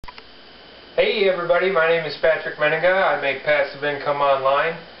Hey everybody, my name is Patrick Menninga. I make passive income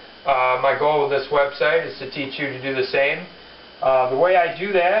online. My goal with this website is to teach you to do the same. The way I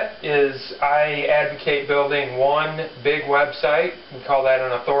do that is I advocate building one big website. We call that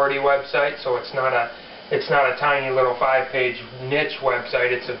an authority website, so it's not a tiny little 5-page niche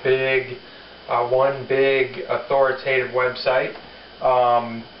website. It's a big, one big authoritative website.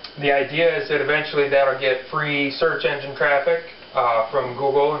 The idea is that eventually that'll get free search engine traffic from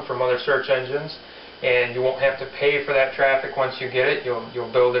Google and from other search engines, and you won't have to pay for that traffic once you get it.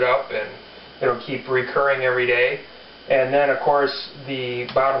 You'll build it up and it'll keep recurring every day. And then of course the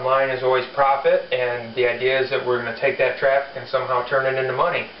bottom line is always profit, and the idea is that we're going to take that traffic and somehow turn it into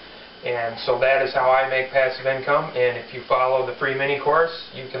money. And so that is how I make passive income, and if you follow the free mini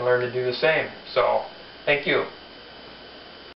course you can learn to do the same. So thank you.